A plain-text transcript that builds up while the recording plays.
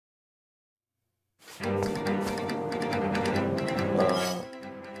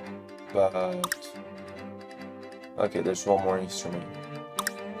But okay, there's one more instrument.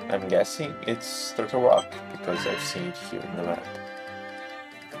 I'm guessing it's Turtle Rock because I've seen it here in the map.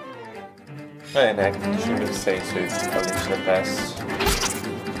 And actually it stays with according to the past.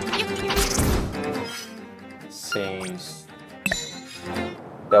 Since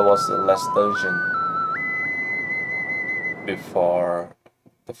that was the last dungeon before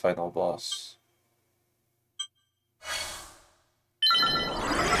the final boss.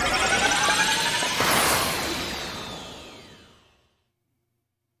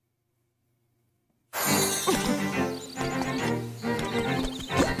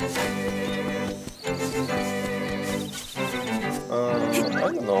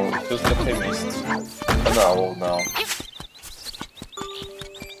 I don't know, it feels like I missed an owl now.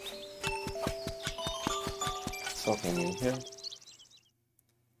 Something in here.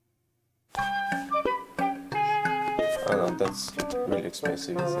 Oh no, that's really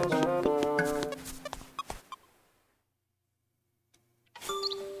expensive, it's actually.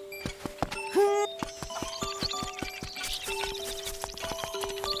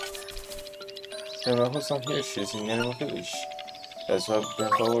 Emma was not here, she's in Animal Village. That's why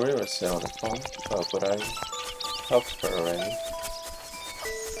Grandpa River said on the phone. Oh, but I helped her already.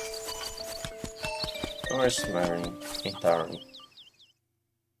 Where's Mary entirely?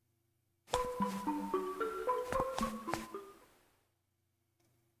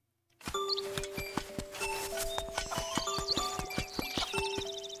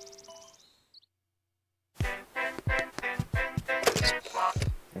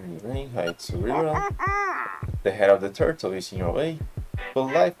 Heights river. The head of the turtle is in your way.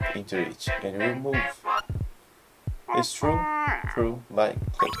 Put life into it and it will move. It's true, like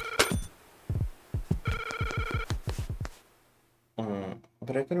click.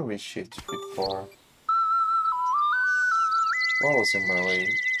 But I couldn't reach it before. What was in my way?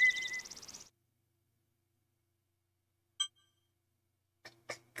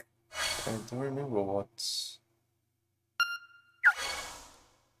 I don't remember what's...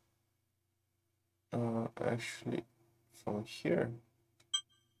 actually, from here.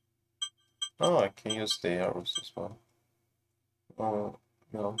 Oh, I can use the arrows as well. Oh,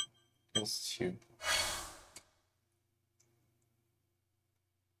 no, it's two.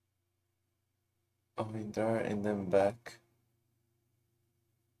 Oh, in there and then back.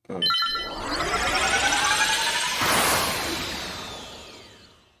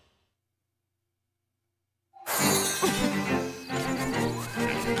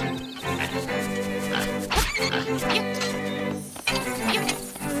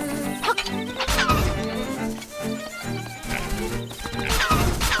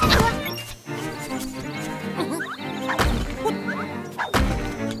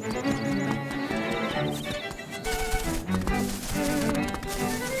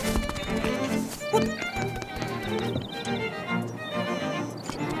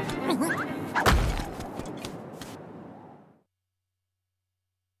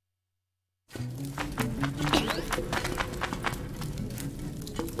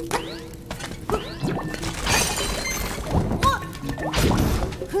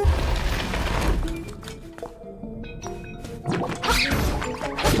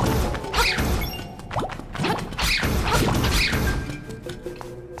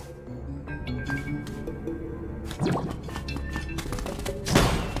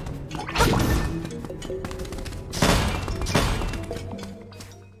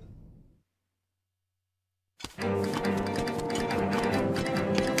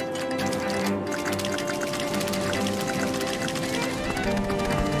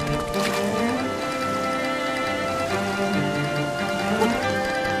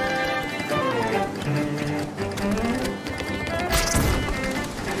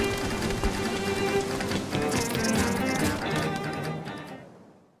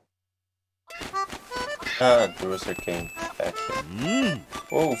 Ah, the rooster came back here.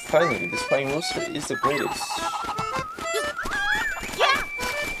 Oh, finally, this flying rooster is the greatest.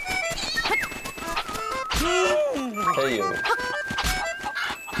 Hey, yo.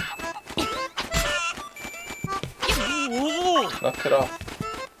 Knock it off.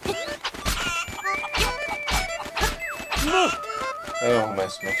 Oh, my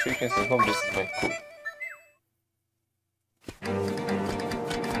chickens and home business my cool.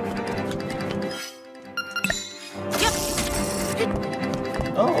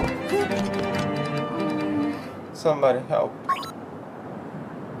 Oh! Somebody help.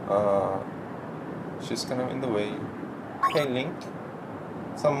 She's kind of in the way. Hey, Link.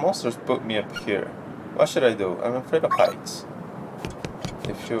 Some monsters put me up here. What should I do? I'm afraid of heights.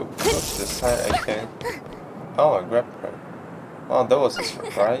 If you push the side, I can. Oh, I grabbed her. Oh, that was a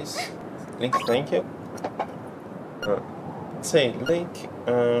surprise. Link, thank you. Say, Link,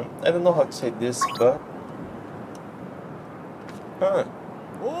 I don't know how to say this, but. Huh.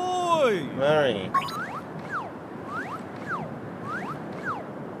 Oi! Mary.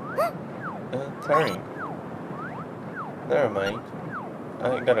 Terry. Never mind.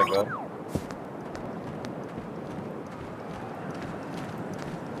 I gotta go.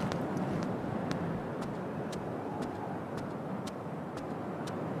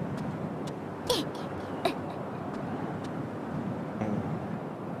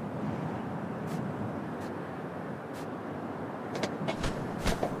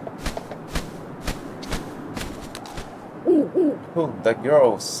 Oh, that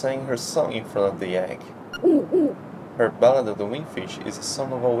girl sang her song in front of the egg. Her ballad of the windfish is a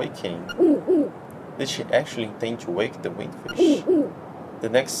song of awakening. Did she actually intend to wake the windfish? The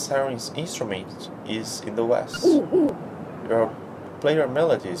next siren's instrument is in the west. Play your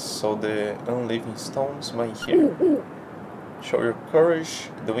melodies so the unliving stones might hear. Show your courage,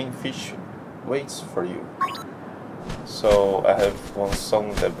 the windfish waits for you. So I have one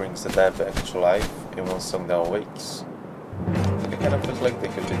song that brings the dead back to life and one song that awakes. It kind of feels like they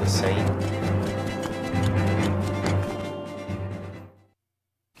could be the same.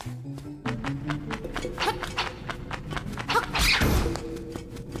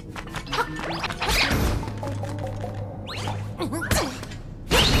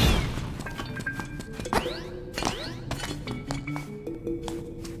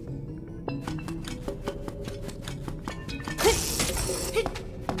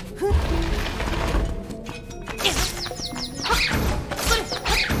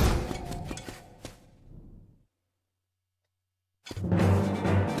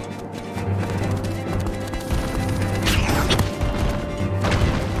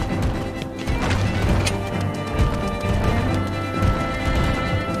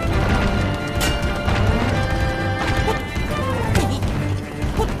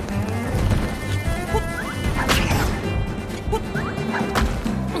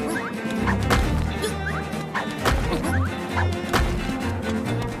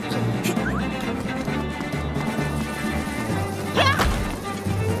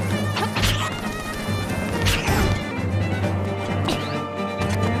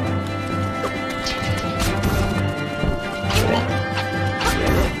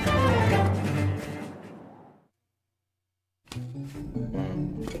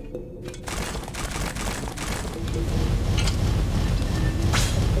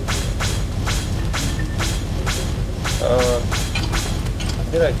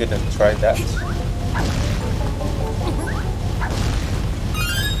 I didn't try that.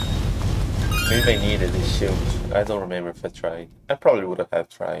 Maybe I needed a shield. I don't remember if I tried. I probably would have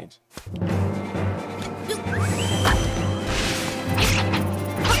tried.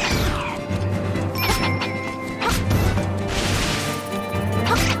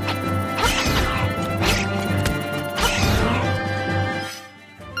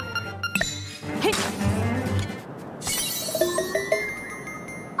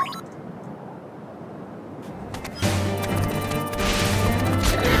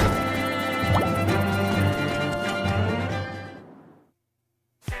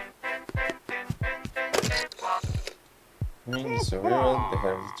 Means a real, they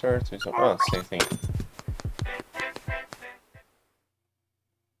have the Tortoise. Oh, same thing.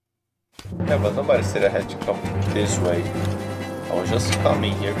 Yeah, but nobody said I had to come this way. I was just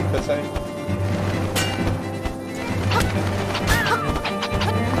coming here because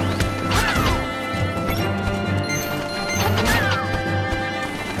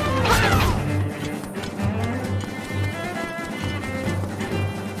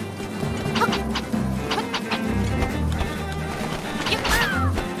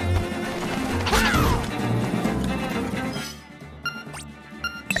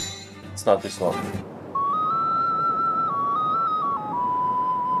it's not this one.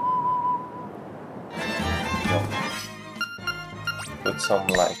 No. Put some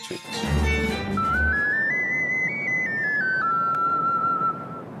light to it.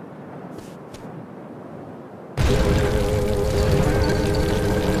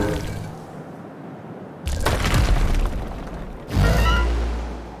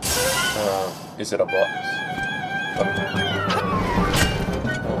 Is it a box? Okay.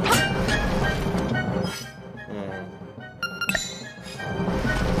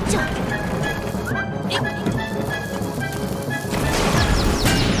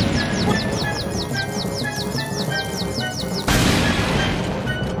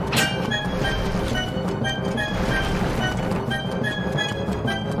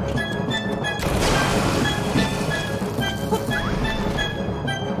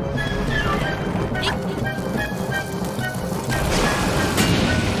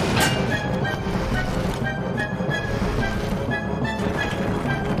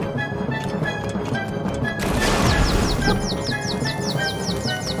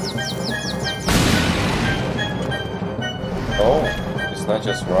 not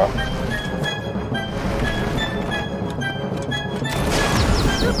just rock.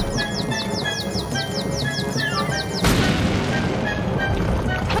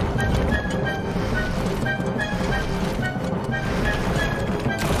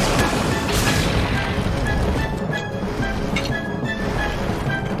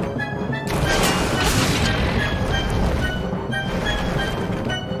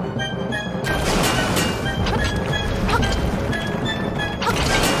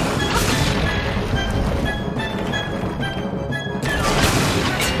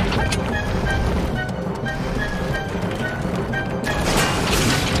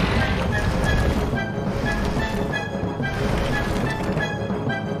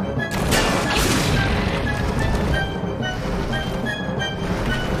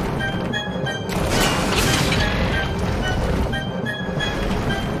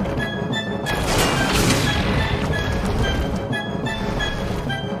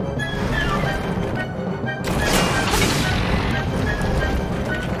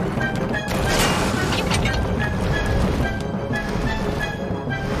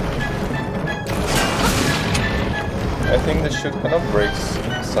 I think this should kind of break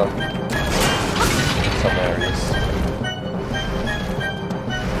some areas.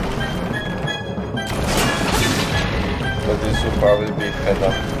 But this will probably be kind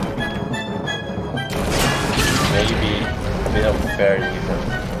of maybe a bit unfair even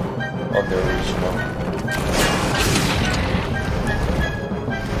on the original.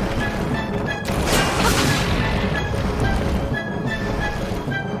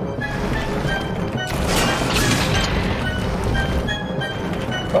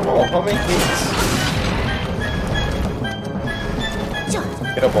 Come on, how many hits?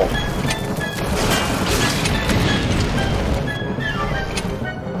 Get a ball.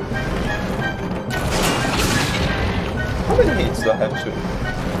 How many hits do I have to?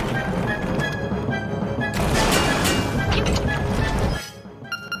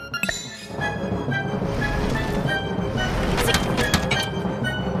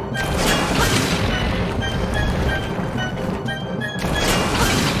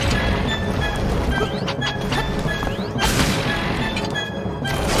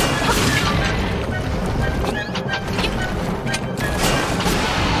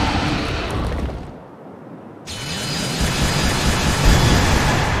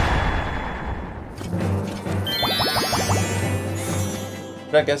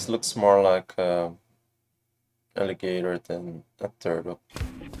 I guess looks more like a alligator than a turtle.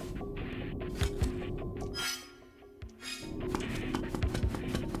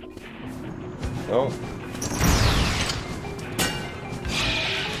 Oh.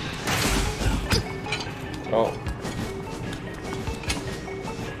 Oh.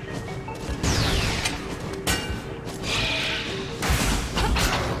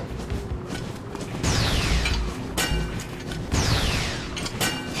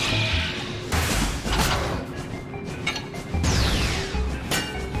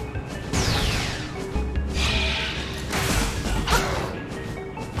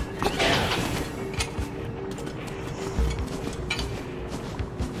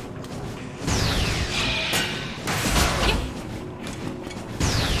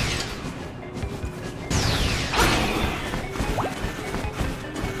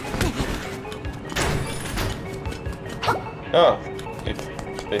 Oh,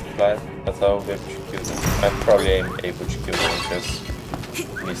 if they fly, I thought I would be able to kill them. I probably am able to kill them, just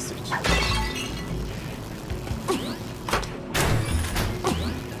missed it.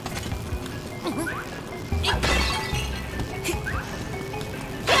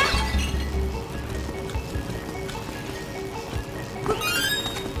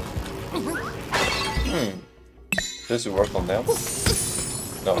 Does it work on them?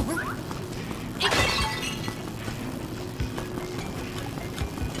 No.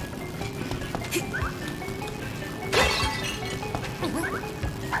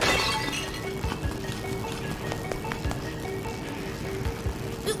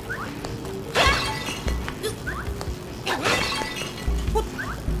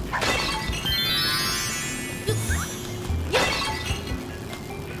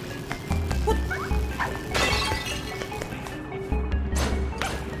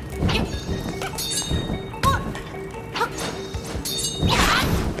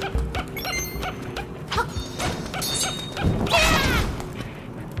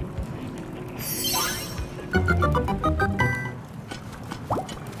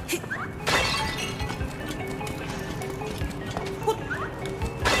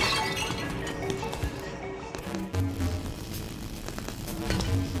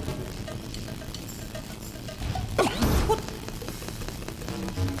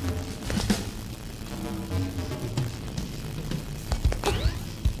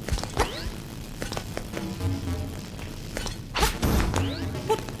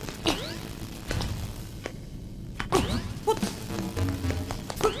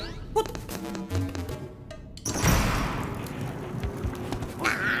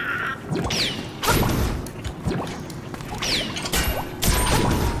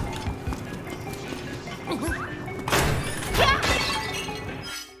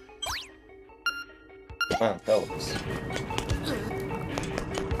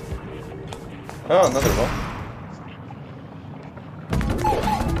 Oh, another one.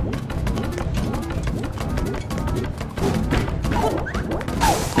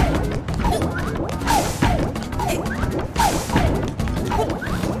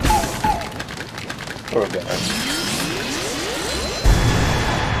 Poor guy.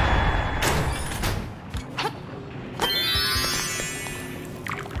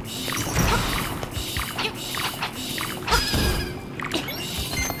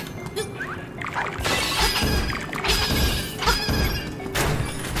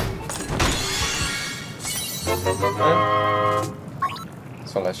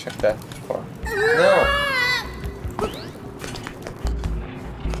 So let's check that for. No!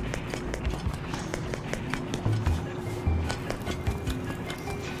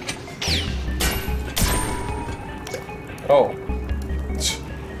 Oh.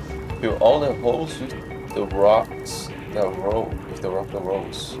 Fill all the holes with the rocks that roll. With the rock that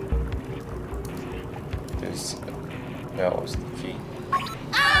rolls. This bell is the key.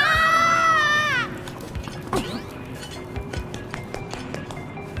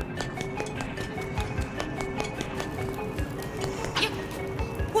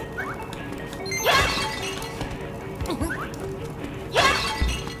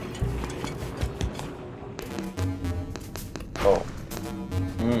 Oh.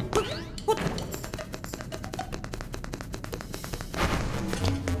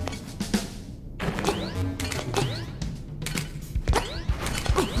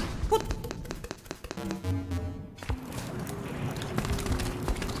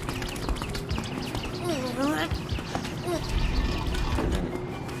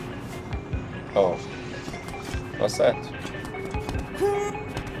 Oh. What's that?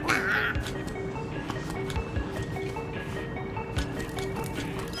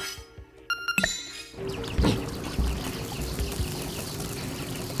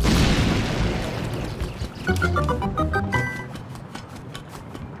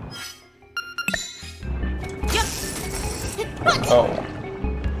 Oh.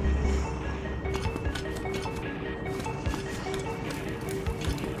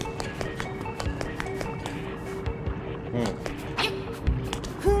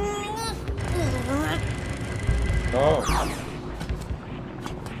 Oh.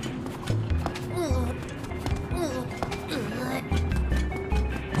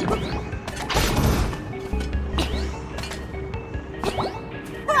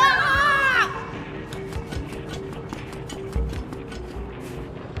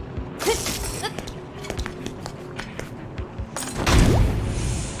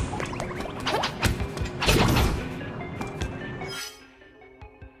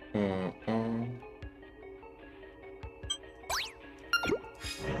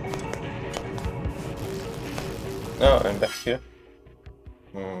 No, I'm back here.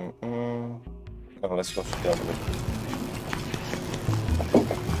 Oh, let's go to the other way.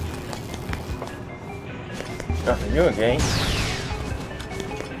 Ah, you again.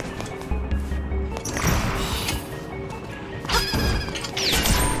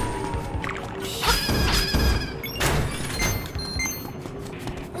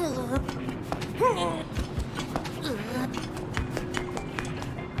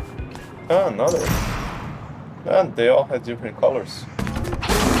 Ah, another. And they all had different colors.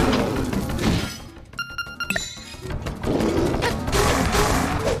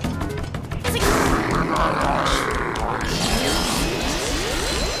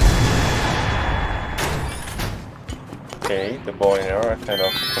 Okay, the bow and arrow are kind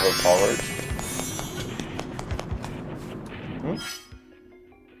of overpowered.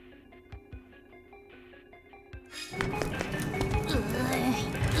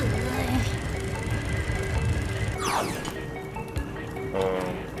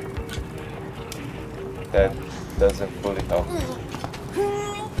 That doesn't fully help.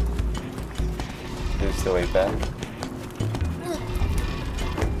 This is the way back.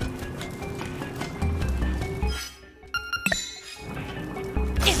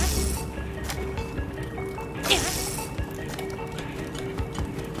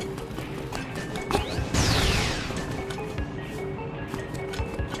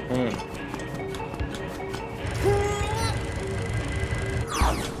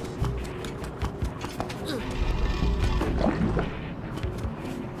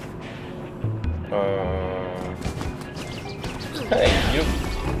 Hey, you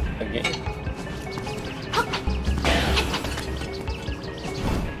again.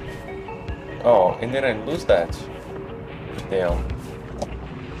 Oh, and then I lose that. Damn.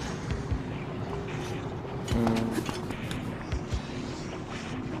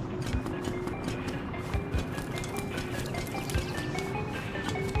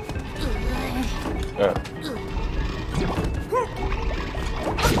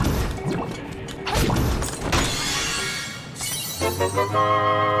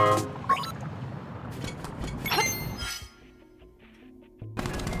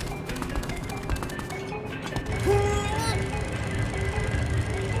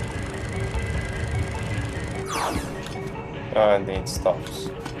 And then it stops.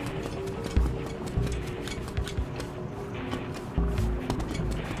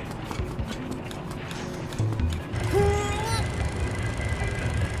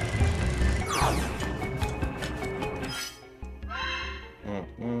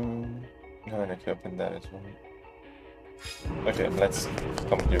 No, I can open that as well. Okay, let's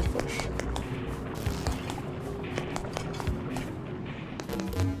come here first.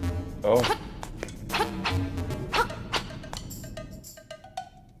 Oh.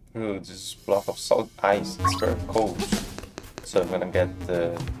 Ooh, this block of salt ice, it's very cold. So I'm gonna get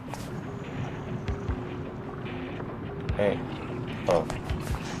the... Hey. Oh.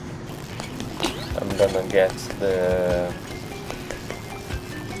 I'm gonna get the...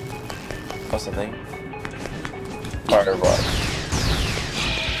 What's the name? Fire rod.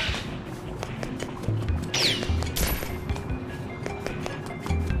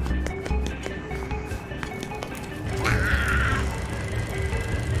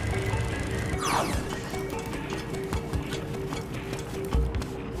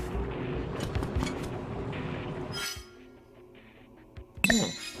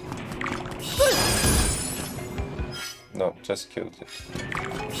 No, just killed it.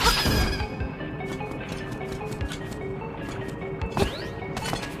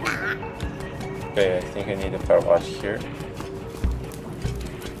 Okay, I think I need a fire watch here.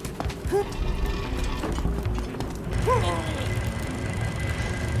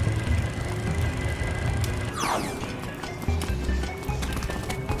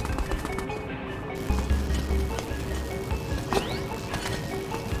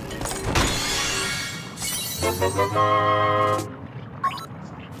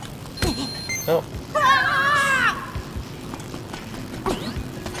 No.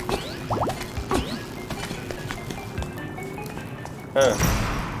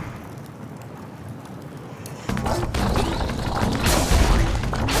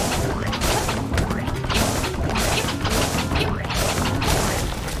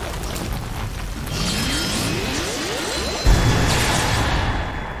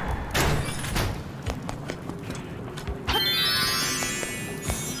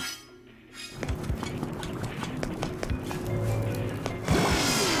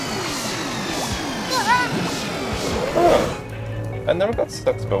 I never got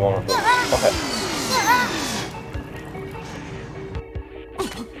stuck by one of those. Okay.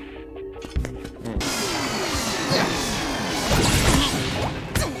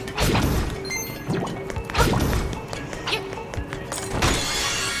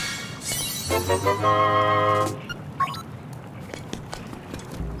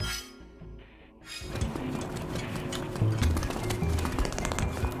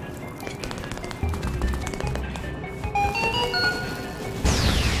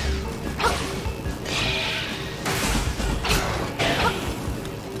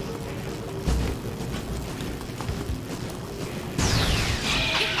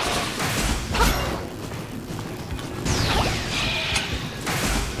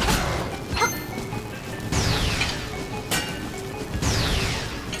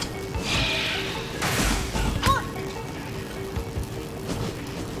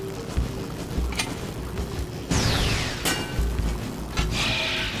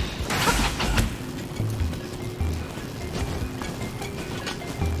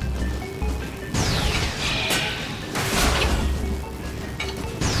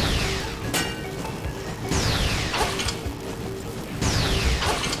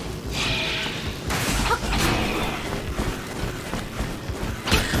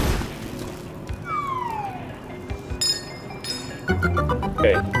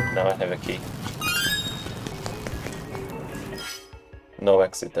 Okay, now I have a key. No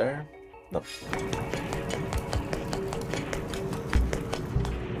exit there? No.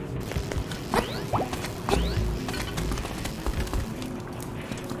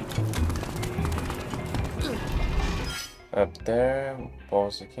 Up there,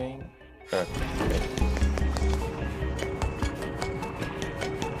 pause the king. Okay.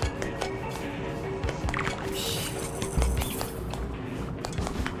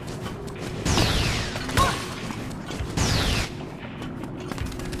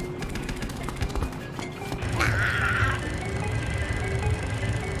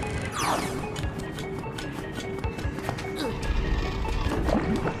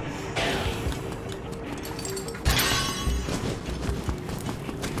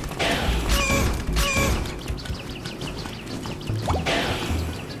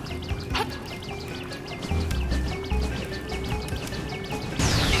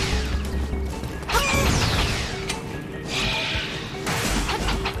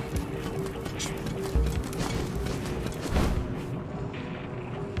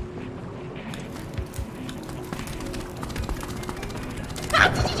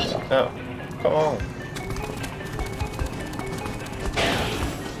 Oh, come on.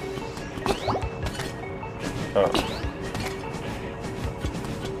 Oh.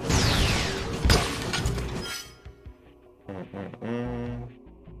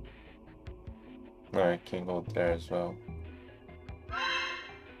 No, I can go there as well.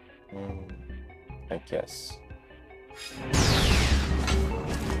 I guess.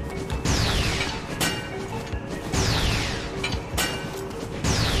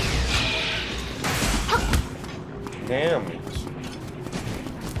 Damn it.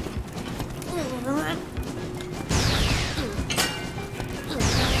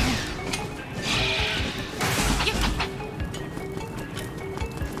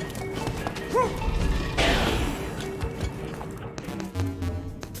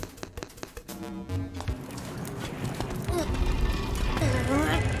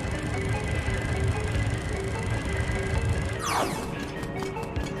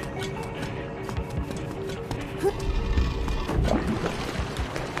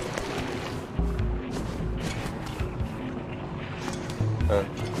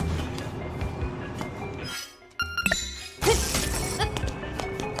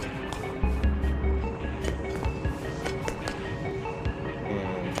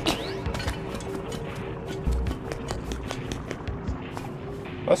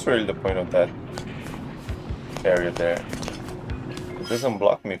 What's really the point of that area there? It doesn't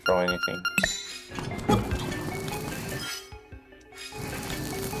block me from anything.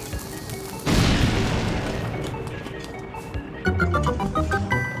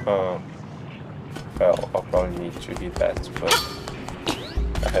 Well, I'll probably need to hit that, but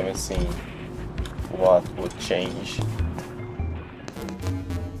I haven't seen what would change.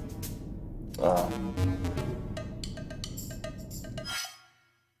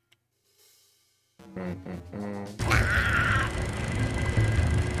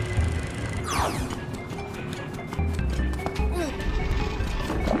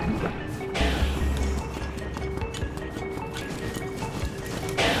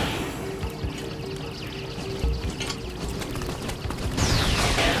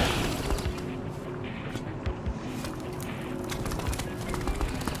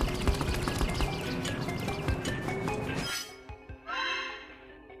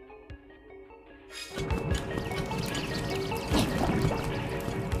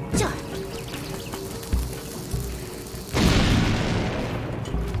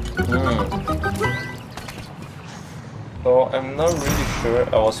 So I'm not really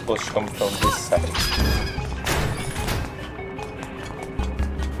sure I was supposed to come from this side.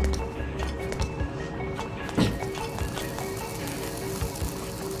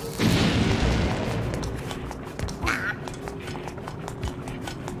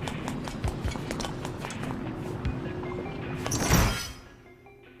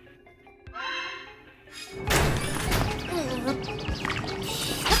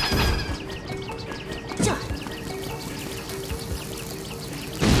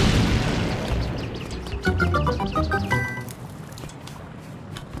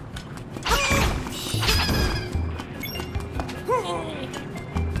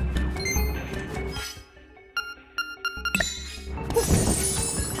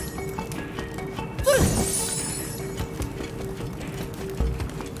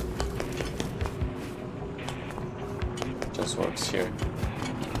 Just works here.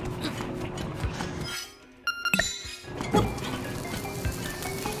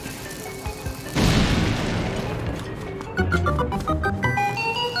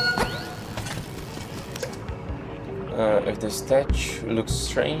 If the statue looks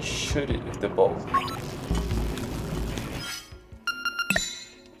strange, shoot it with the bow.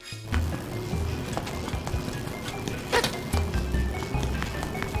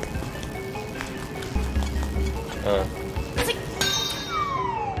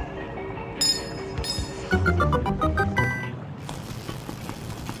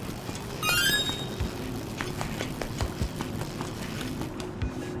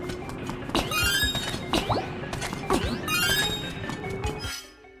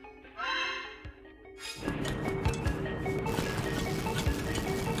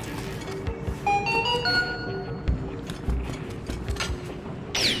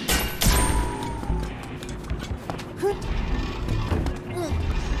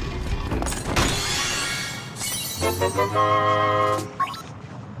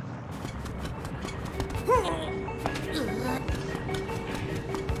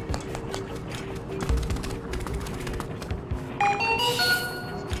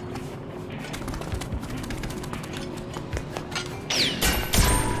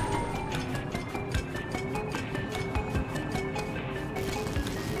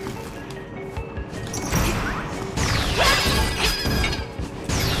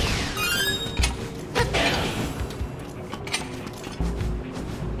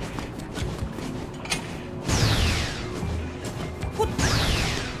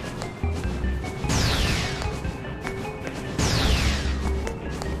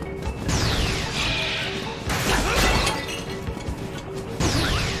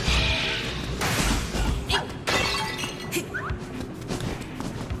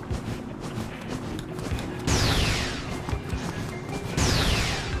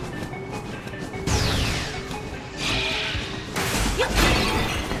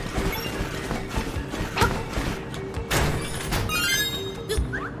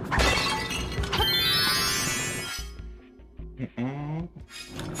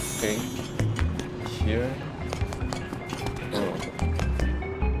 Okay. Here.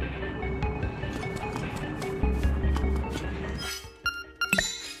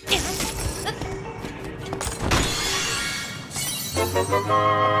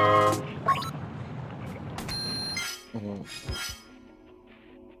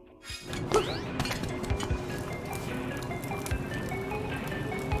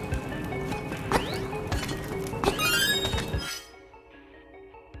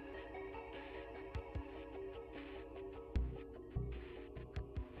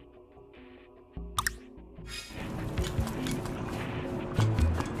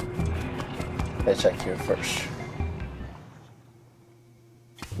 Let's check here first.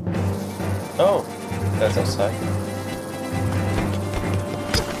 Oh, that's outside.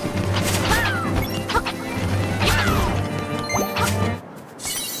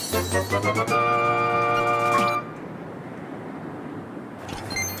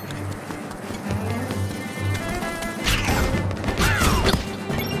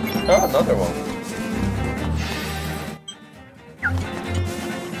 Oh, another one.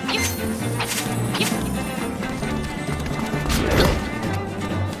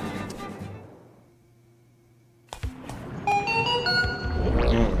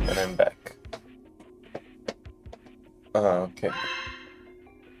 And I'm back. Okay.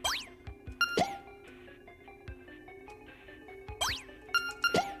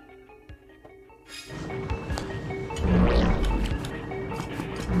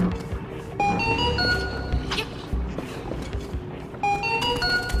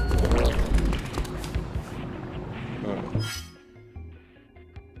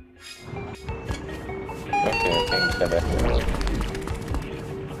 Okay, I can get back.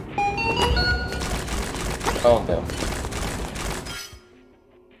 Oh, damn.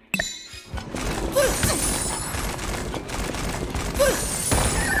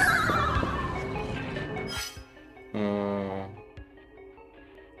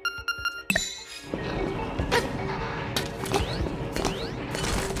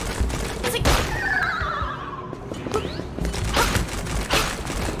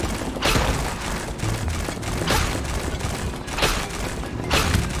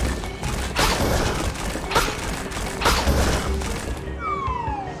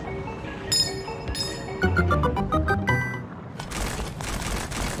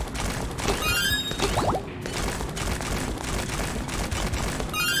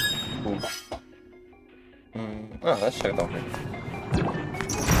 Oh, let's check down here.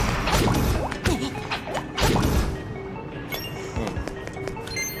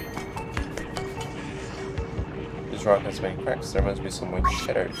 This rock has many cracks. There must be some way to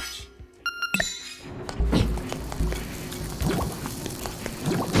shatter it.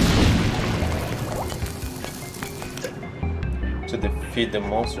 To defeat the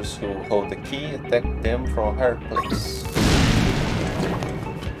monsters who hold the key, attack them from a higher place.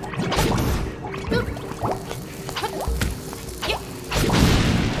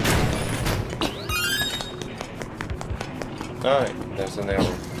 Alright, there's an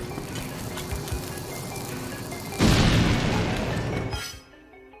arrow.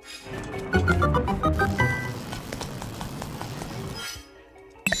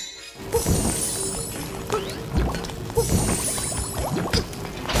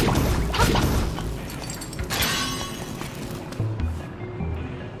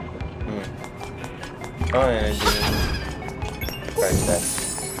 Oh, and I didn't try that.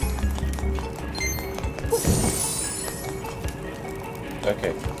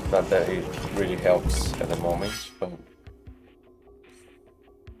 Okay, not that it really helps at the moment,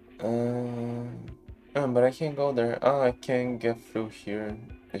 but I can't go there. Oh, I can't get through here.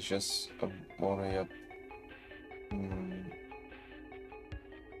 It's just one way up.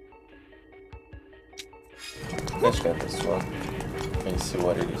 Let's get this one and see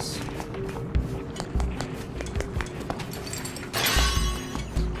what it is.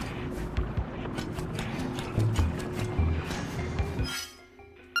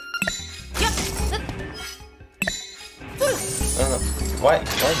 Why did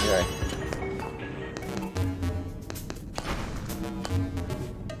I?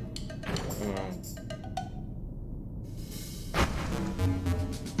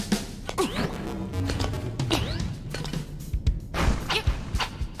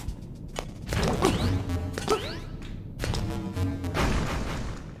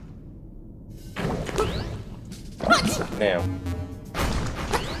 Damn.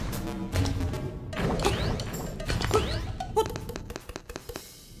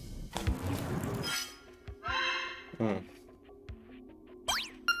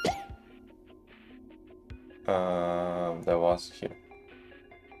 That was here.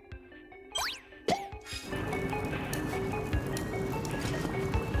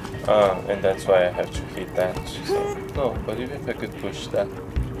 And that's why I have to hit that. So, no, but even if I could push that, it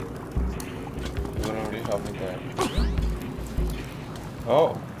wouldn't really help me there.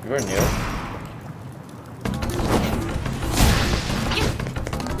 Oh, you're new.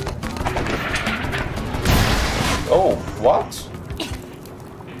 Oh, what?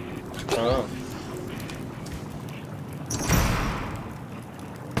 Oh.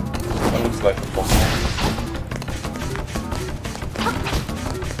 That looks like a Pokemon.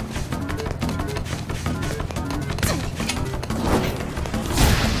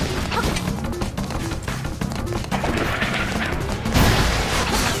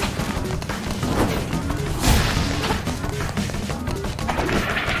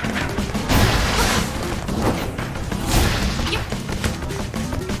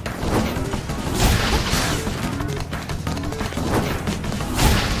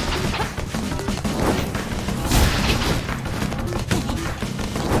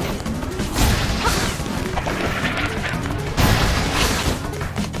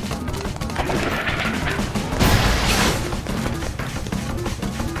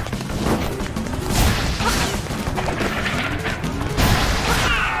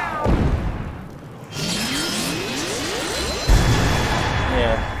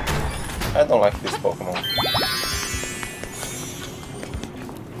 I don't like this Pokemon.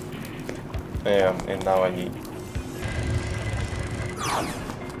 And now I need...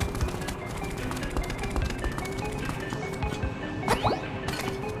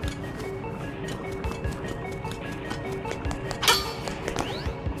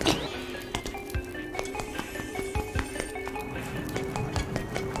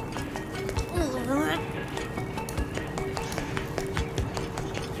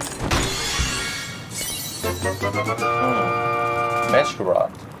 Magic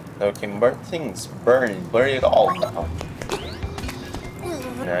Rod. Now we can burn things. Burn it all now.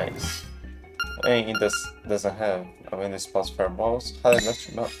 Nice. And it doesn't have when it spots fireballs. How did that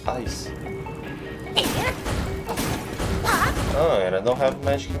melt ice? Oh, and I don't have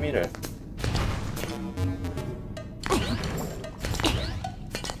magic meter.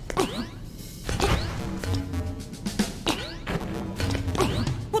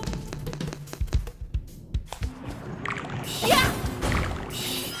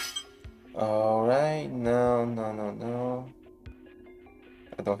 Alright, no.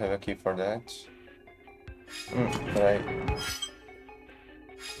 I don't have a key for that. Right.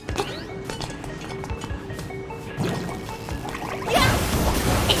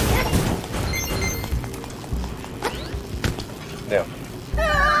 There.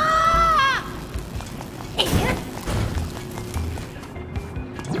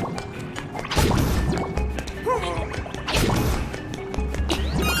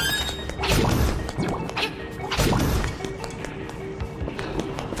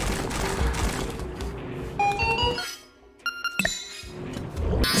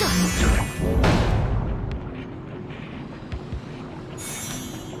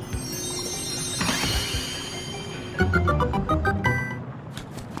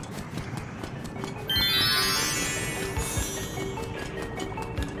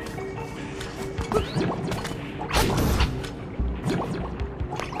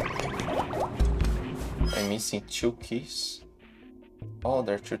 I'm missing 2 keys. Oh,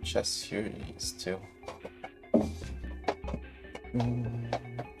 there are 2 chests here still.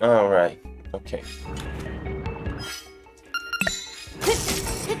 Alright, okay.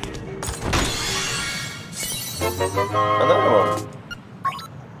 Another one.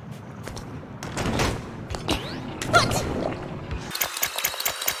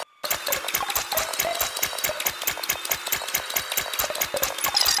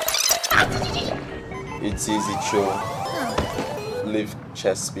 It's easy to leave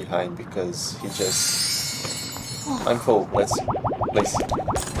chests behind because he just... I'm full. Let's place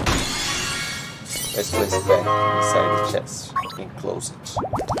it back inside the chest and close it.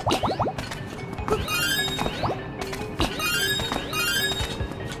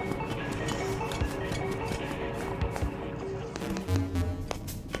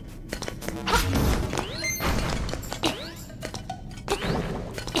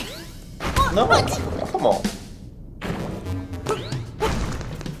 No, come on.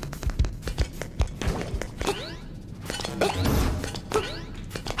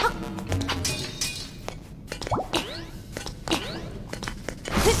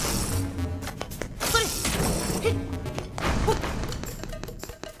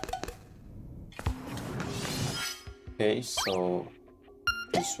 Okay, so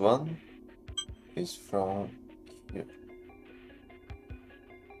this one is from here.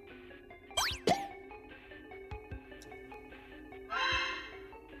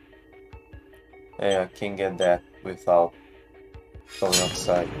 Yeah, I can get that without going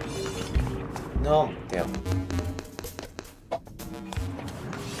outside. No, damn.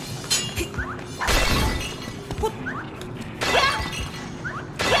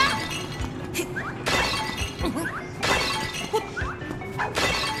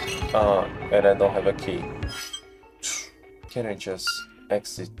 And I don't have a key. Can I just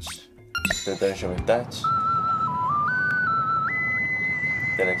exit the dungeon with that?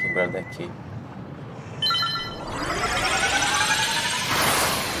 Then I can grab that key.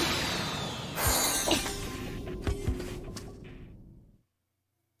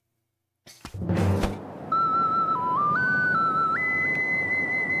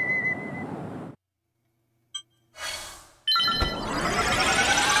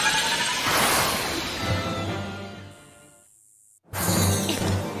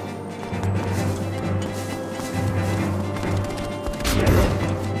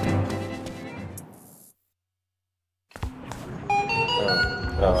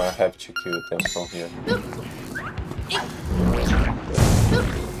 I have to kill them from here.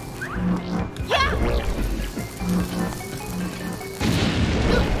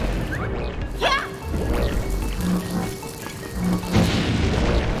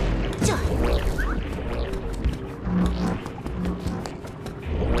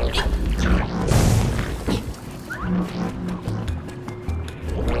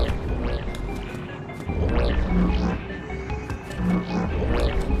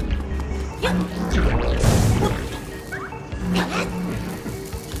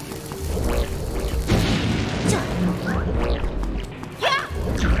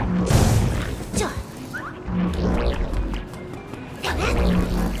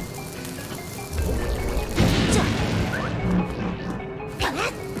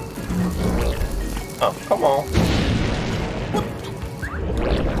 Oh, come on.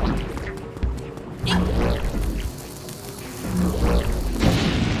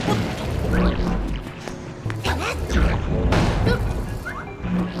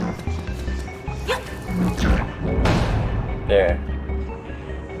 There.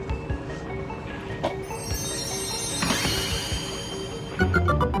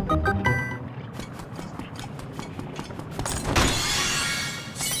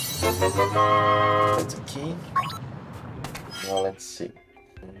 That's a key. Now let's see.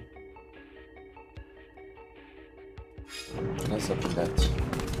 Let's open that.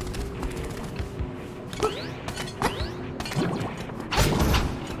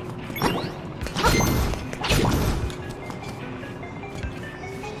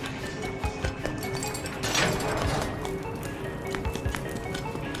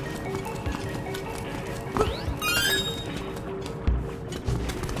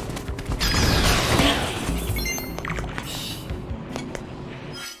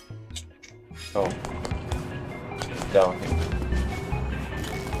 Oh, down here.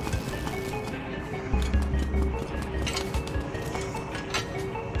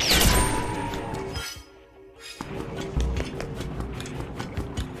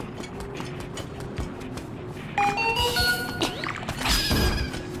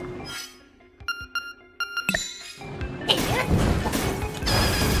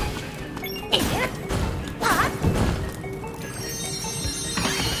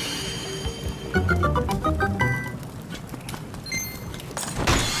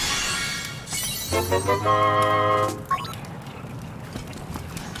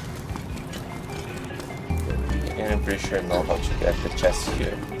 And I'm pretty sure I know how to get the chest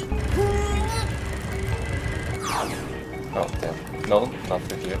here. Oh, damn. No, not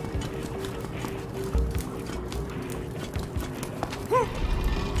through here.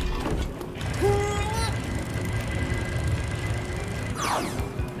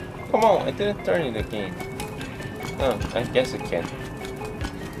 Come on, I didn't turn it again. Oh, I guess I can.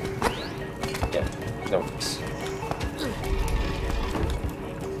 Yeah, that works.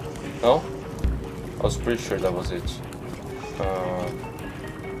 No? I was pretty sure that was it.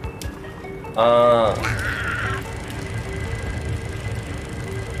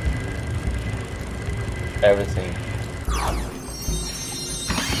 Everything.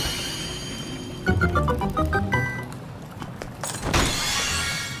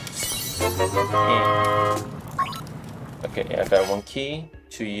 Okay, I got one key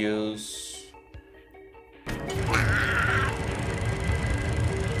to use.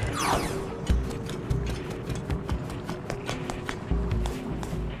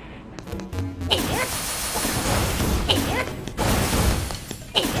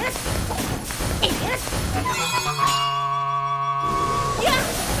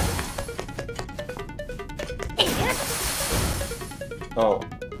 Oh,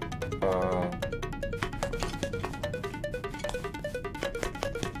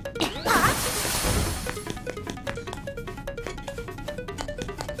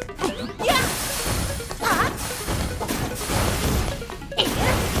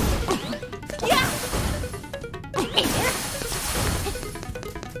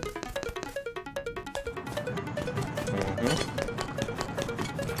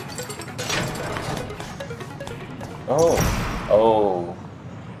 Oh. Oh.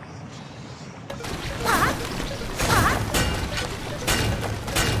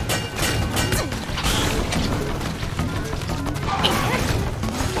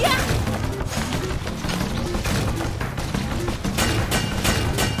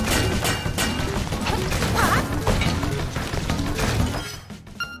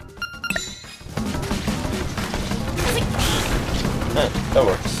 That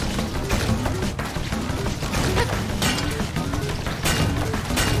works.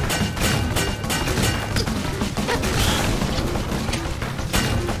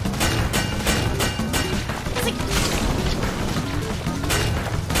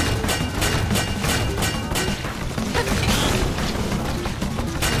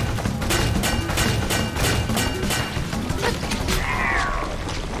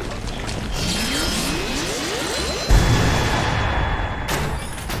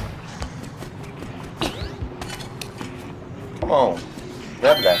 Come on,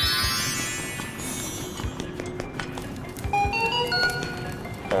 grab that.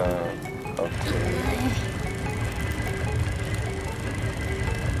 Okay.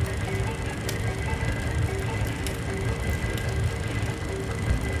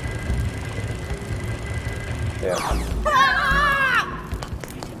 Yeah.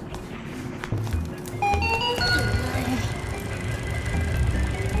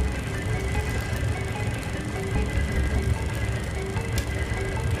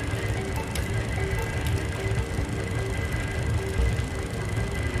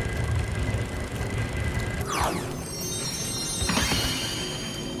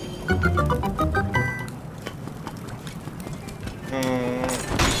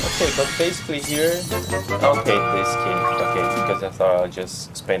 Okay, but basically here, okay, this key, okay, because I thought I'll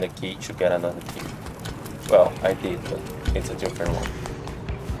just spend a key to get another key. Well, I did, but it's a different one.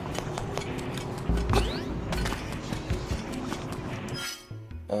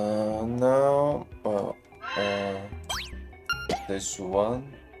 Now, well, this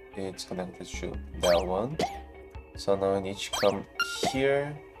one, it's connected to that one. So now I need to come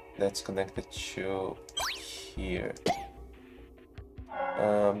here, that's connected to here.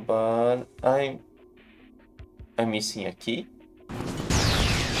 But I'm missing a key.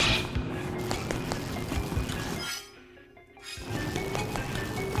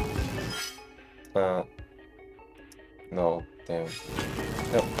 No, damn.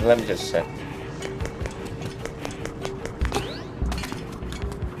 No, let me just check.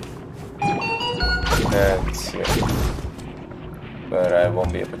 It's here. But I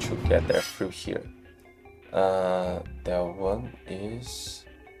won't be able to get there through here. That one is...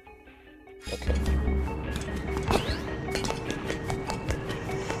 okay.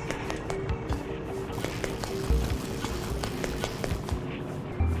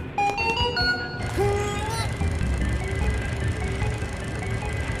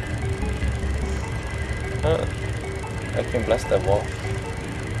 I can blast that wall.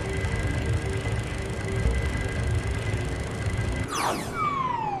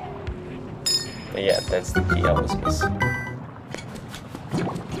 Yeah, that's the key I was missing.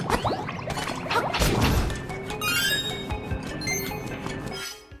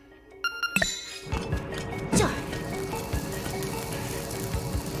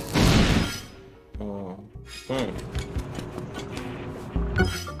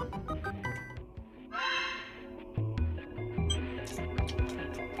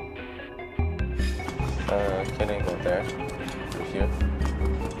 Can I go there? Through here?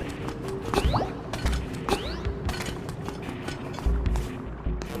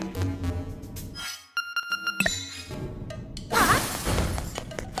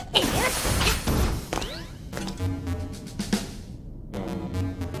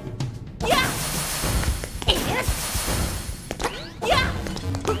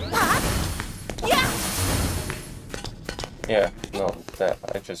 Yeah, no, that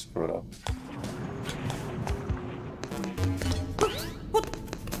I just screwed up.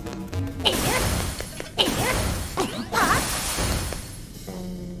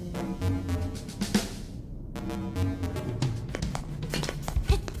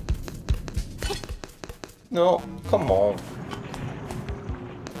 No, come on.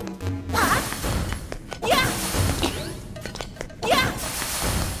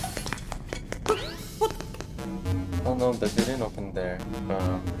 Oh no, that didn't open there.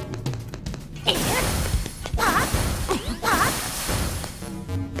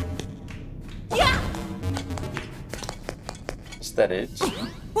 Is that it?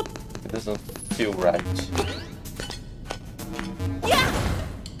 It doesn't feel right.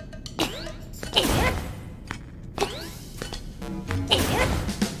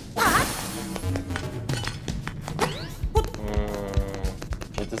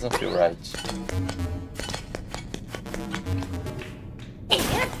 right.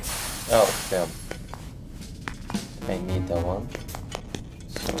 Oh, damn. I need that one.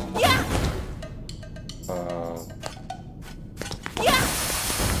 So...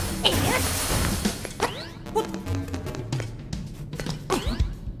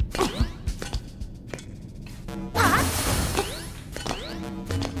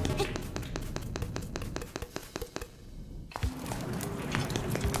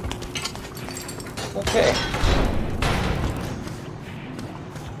 Okay.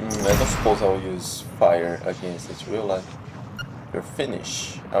 I don't suppose I'll use fire against it, will I? You're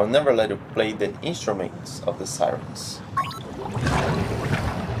finished. I'll never let you play the instruments of the sirens.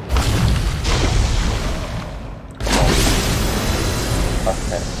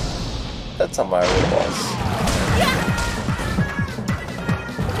 Okay. That's a Mario boss.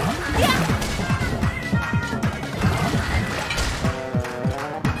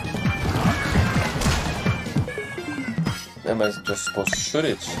 Am I just supposed to shoot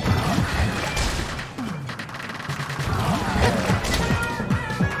it?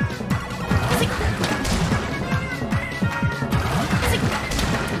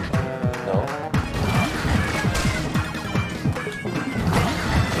 No?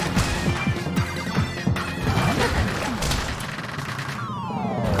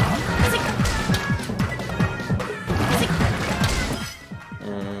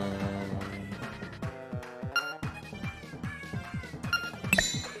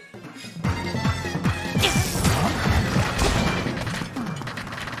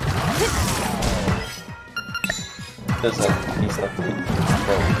 He's not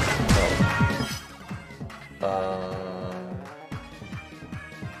exposed. No.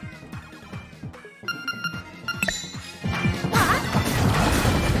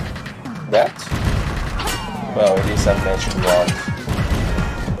 That? Well, it is a magic rod.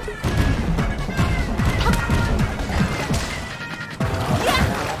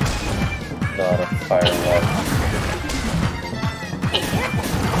 Not a fire rod.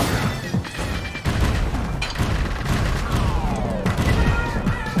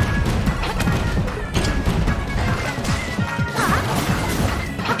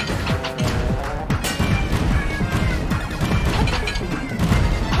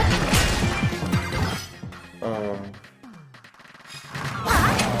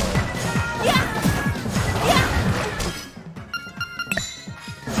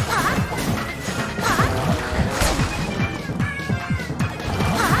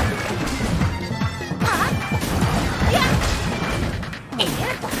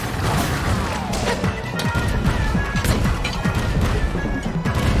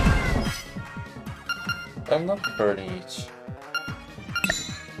 I'm not hurting it.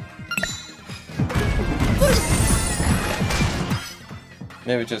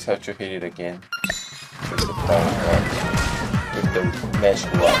 Maybe just have to hit it again with the fire rod, with the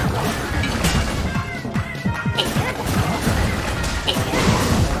magic rod.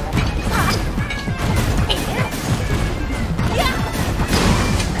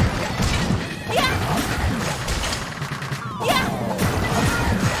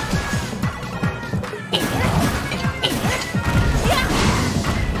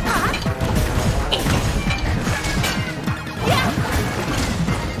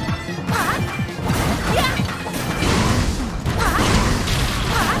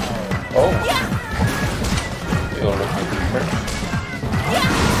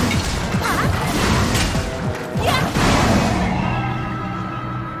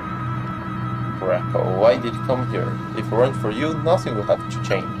 Why did you come here? If it weren't for you, nothing will have to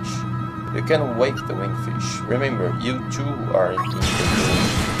change. You can wake the wingfish. Remember, you too are in the room.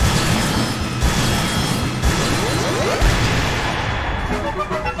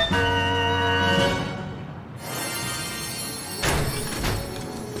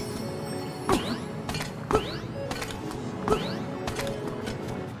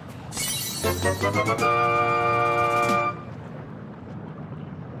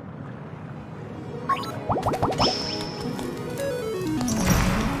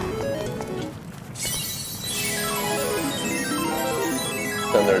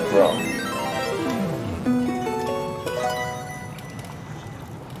 Thunder drum.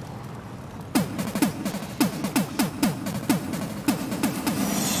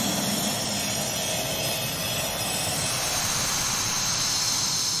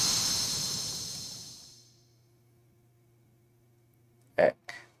 Egg.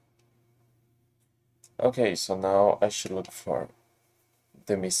 Okay, so now I should look for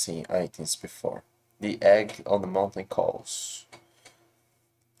the missing items before. The egg on the mountain calls.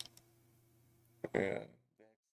 Yeah.